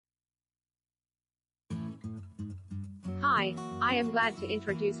Hi, I am glad to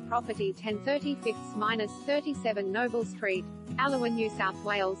introduce property 1035-37 Noble Street, Allawah, New South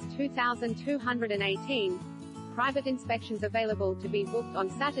Wales 2218. Private inspections available to be booked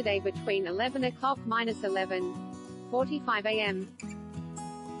on Saturday between 11 o'clock - 11:45 a.m.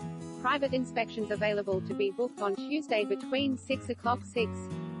 Private inspections available to be booked on Tuesday between 6 o'clock -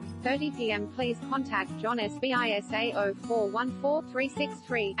 6:30 p.m. Please contact John SBISA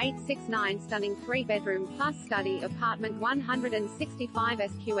 0414363869. Stunning 3-bedroom plus study apartment 165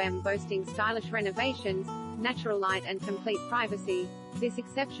 SQM boasting stylish renovations, natural light and complete privacy. This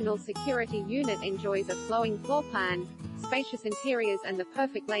exceptional security unit enjoys a flowing floor plan, spacious interiors and the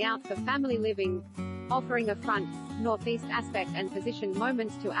perfect layout for family living. Offering a front, northeast aspect and positioned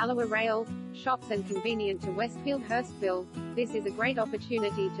moments to Allawah Rail, shops and convenient to Westfield Hurstville, this is a great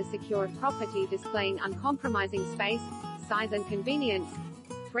opportunity to secure a property displaying uncompromising space, size and convenience.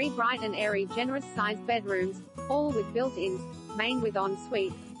 3 bright and airy generous-sized bedrooms, all with built-ins, main with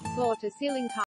en-suite, floor-to-ceiling tile.